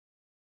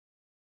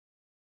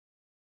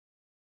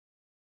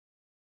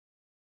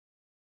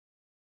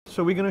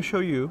So we're going to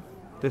show you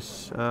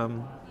this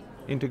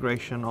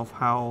integration of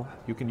how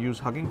you can use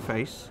Hugging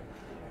Face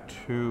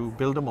to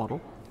build a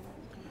model.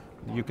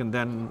 You can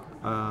then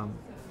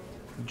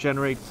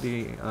generate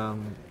the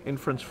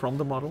inference from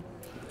the model,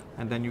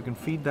 and then you can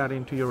feed that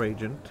into your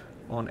agent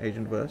on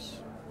Agentverse.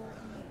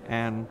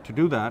 And to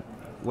do that,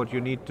 what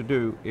you need to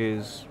do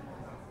is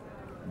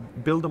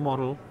build a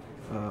model,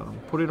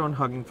 put it on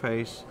Hugging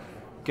Face,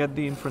 get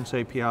the inference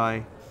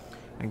API,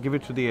 and give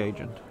it to the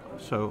agent.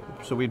 So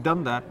we've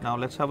done that. Now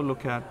let's have a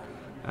look at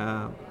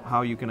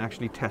how you can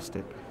actually test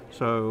it.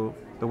 So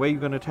the way you're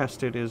going to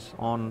test it is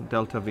on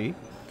DeltaV.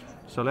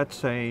 So let's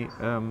say,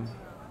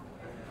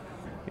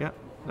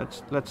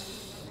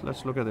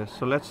 let's look at this.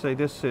 So let's say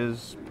this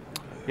is,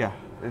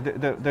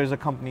 there's a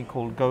company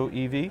called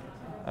GoEV,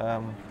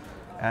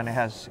 and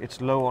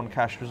it's low on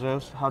cash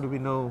reserves. How do we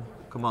know,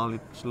 Kamal,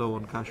 it's low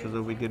on cash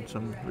reserve? We did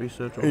some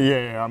research on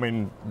I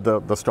mean,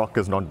 the stock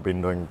has not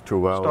been doing too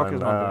well.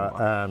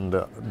 And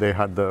they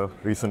had the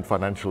recent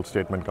financial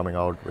statement coming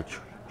out, which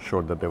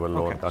showed that they were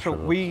low on cash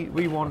reserves. So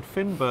we want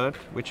FinBERT,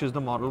 which is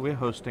the model we're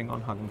hosting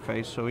on Hugging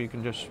Face. So you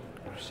can just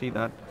see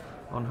that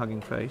on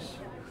Hugging Face.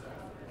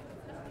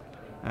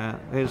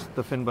 Here's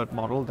the FinBERT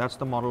model. That's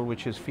the model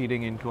which is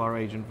feeding into our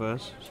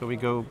Agentverse. So we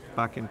go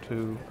back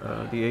into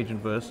the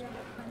Agentverse.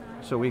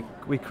 So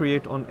we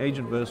create on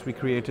Agentverse, we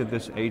created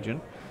this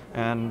agent,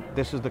 and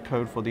this is the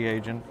code for the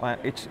agent.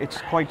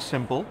 It's quite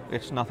simple.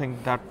 It's nothing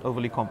that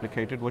overly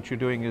complicated. What you're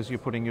doing is you're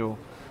putting your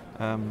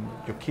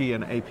key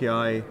and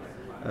API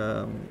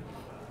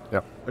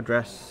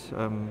address,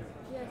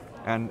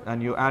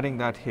 and you're adding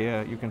that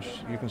here. You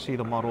can see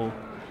the model,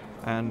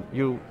 and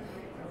you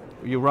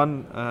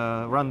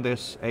run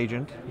this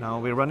agent.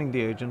 Now we're running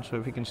the agent, so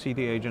if you can see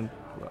the agent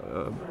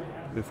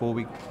before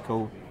we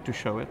go to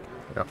show it.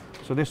 Yeah.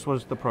 So this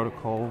was the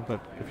protocol,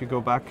 but if you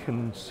go back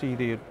and see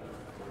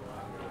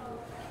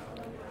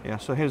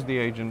so here's the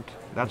agent.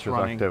 That's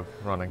running.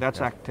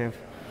 That's active.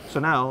 So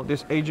now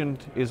this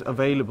agent is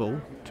available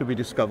to be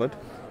discovered.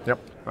 Yep.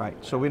 Right.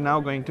 So we're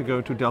now going to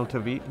go to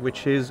DeltaV,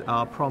 which is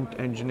our prompt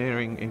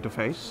engineering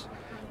interface.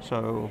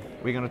 So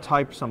we're going to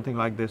type something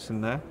like this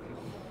in there.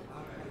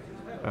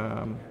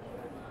 I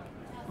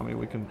mean,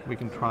 we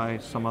can try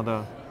some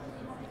other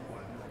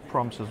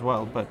prompts as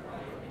well, but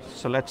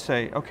so let's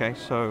say, okay,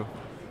 so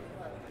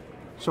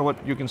what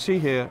you can see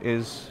here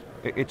is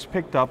it's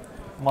picked up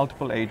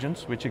multiple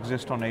agents which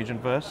exist on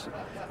Agentverse.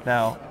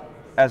 Now,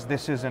 as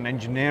this is an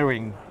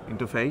engineering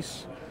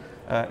interface,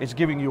 it's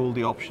giving you all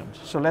the options.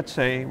 So let's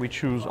say we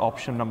choose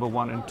option number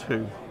 1 and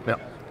 2. Yeah.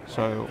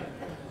 So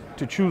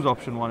to choose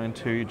option 1 and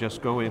 2, you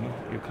just go in,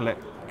 you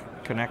connect.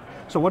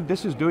 So what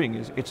this is doing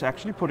is it's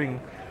actually putting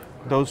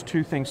those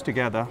two things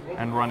together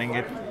and running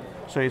it.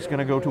 So it's going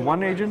to go to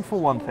one agent for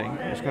one thing,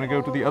 it's going to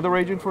go to the other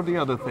agent for the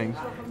other thing,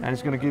 and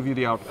it's going to give you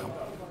the outcome.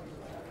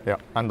 Yeah,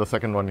 and the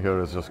second one here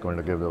is just going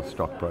to give the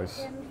stock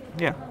price.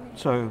 Yeah,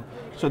 so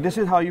this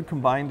is how you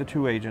combine the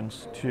two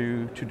agents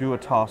to do a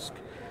task.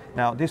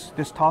 Now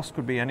this task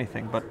could be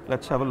anything, but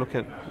let's have a look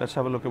at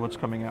what's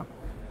coming up.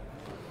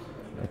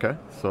 Okay,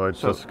 so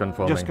it's just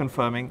confirming. Just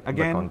confirming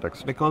again, the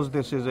context. Because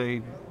this is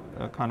a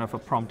kind of a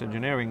prompt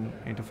engineering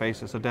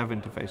interface. It's a dev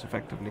interface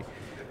effectively.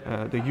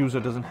 The user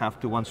doesn't have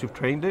to, once you've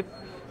trained it,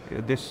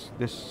 this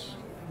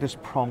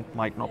prompt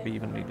might not be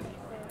even needed.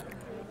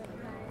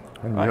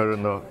 And here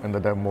in the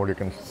dev mode, you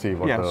can see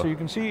what. So you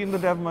can see in the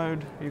dev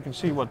mode, you can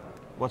see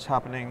what's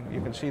happening.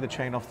 You can see the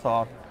chain of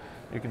thought.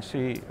 You can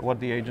see what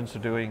the agents are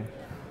doing.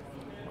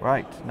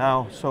 Right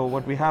now, so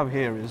what we have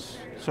here is,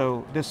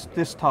 so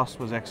this task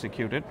was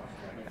executed,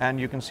 and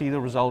you can see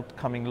the result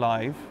coming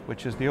live,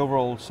 which is the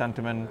overall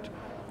sentiment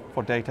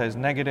for data is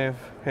negative.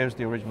 Here's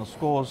the original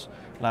scores.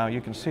 Now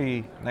you can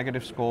see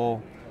negative score,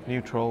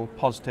 neutral,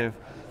 positive.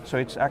 So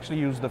it's actually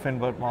used the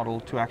FinBERT model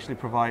to actually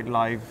provide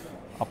live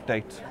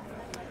update.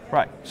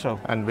 Right,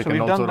 and we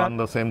can also run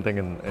the same thing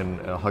in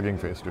Hugging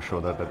Face to show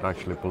that it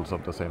actually pulls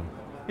up the same.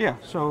 Yeah,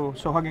 so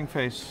Hugging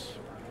Face.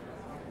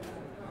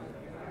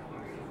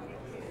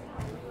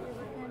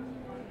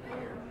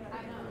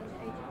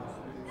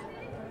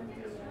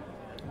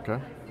 Okay.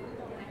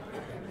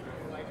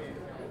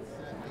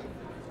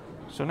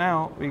 So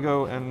now we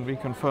go and we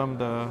confirm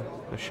the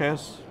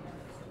shares.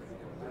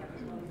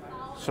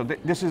 So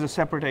this is a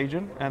separate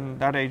agent, and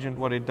that agent,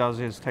 what it does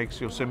is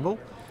takes your symbol.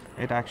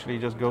 It actually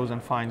just goes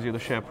and finds you the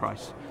share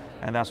price,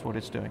 and that's what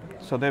it's doing.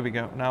 So there we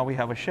go. Now we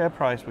have a share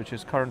price, which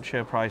is current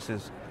share price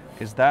is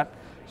that.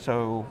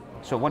 So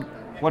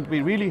what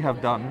we really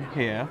have done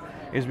here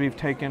is we've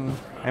taken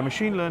a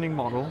machine learning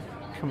model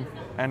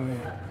and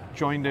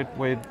joined it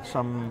with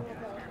some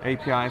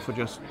API for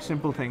just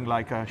simple thing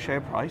like a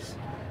share price.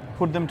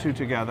 Put them two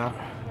together,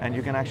 and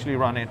you can actually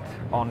run it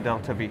on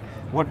DeltaV.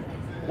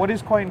 What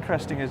is quite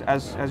interesting is,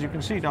 as you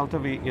can see,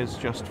 DeltaV is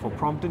just for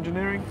prompt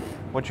engineering.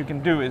 What you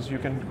can do is you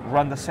can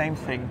run the same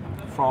thing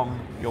from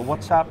your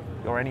WhatsApp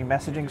or any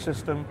messaging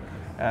system.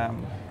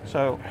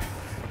 So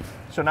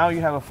now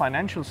you have a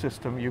financial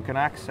system you can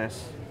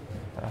access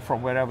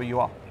from wherever you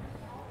are.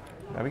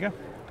 There we go.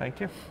 Thank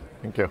you.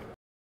 Thank you.